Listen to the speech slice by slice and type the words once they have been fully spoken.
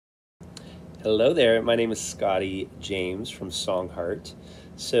Hello there, my name is Scotty James from Songheart.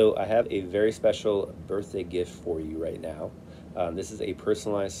 So I have a very special birthday gift for you right now. This is a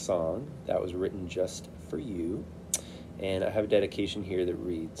personalized song that was written just for you. And I have a dedication here that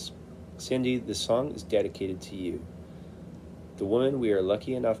reads, Cindy, the song is dedicated to you, the woman we are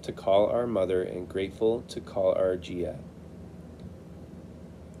lucky enough to call our mother and grateful to call our Gia.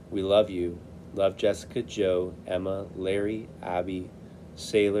 We love you. Love Jessica, Joe, Emma, Larry, Abby,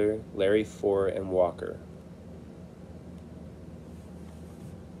 Sailor, Larry, Four, and Walker.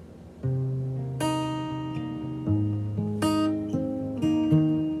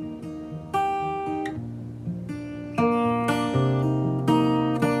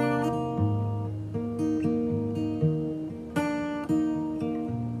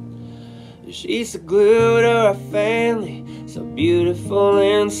 She's the glue to our family, so beautiful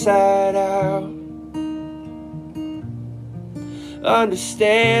inside out.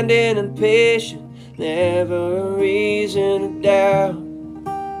 Understanding and patient, never a reason to doubt.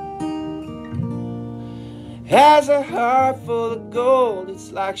 Has a heart full of gold,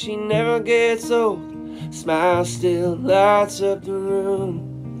 it's like she never gets old. Smile still lights up the room.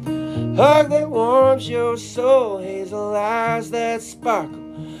 Hug that warms your soul, hazel eyes that sparkle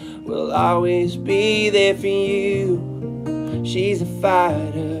will always be there for you. She's a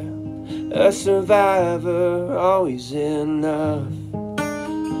fighter, a survivor, always enough.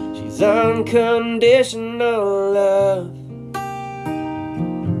 She's unconditional love.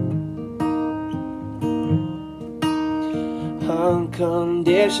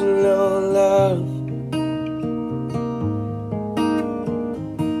 Unconditional love.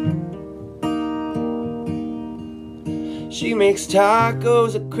 She makes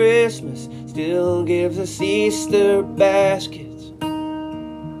tacos at Christmas, still gives us Easter baskets.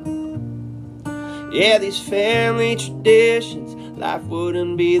 Yeah, these family traditions, life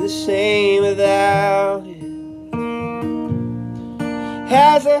wouldn't be the same without it.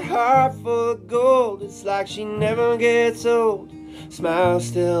 Has a heart full of gold, it's like she never gets old. Smile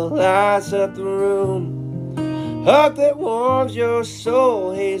still lights up the room. Hug that warms your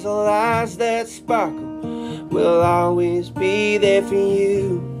soul, hazel eyes that sparkle will always be there for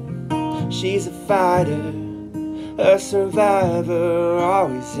you. She's a fighter, a survivor,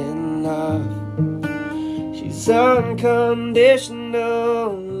 always enough. She's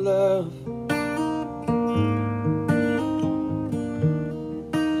unconditional love.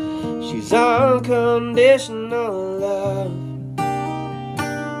 She's unconditional love.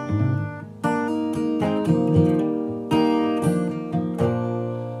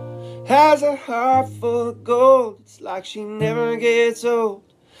 Has a heart full of gold, it's like she never gets old.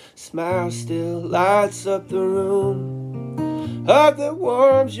 Smile still lights up the room. Hug that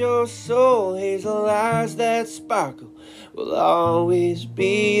warms your soul, hazel eyes that sparkle will always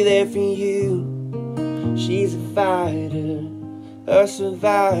be there for you. She's a fighter, a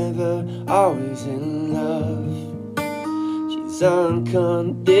survivor, always in love. She's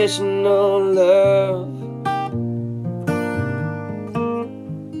unconditional love.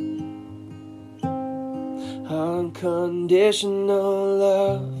 Unconditional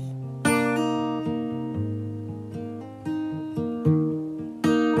love.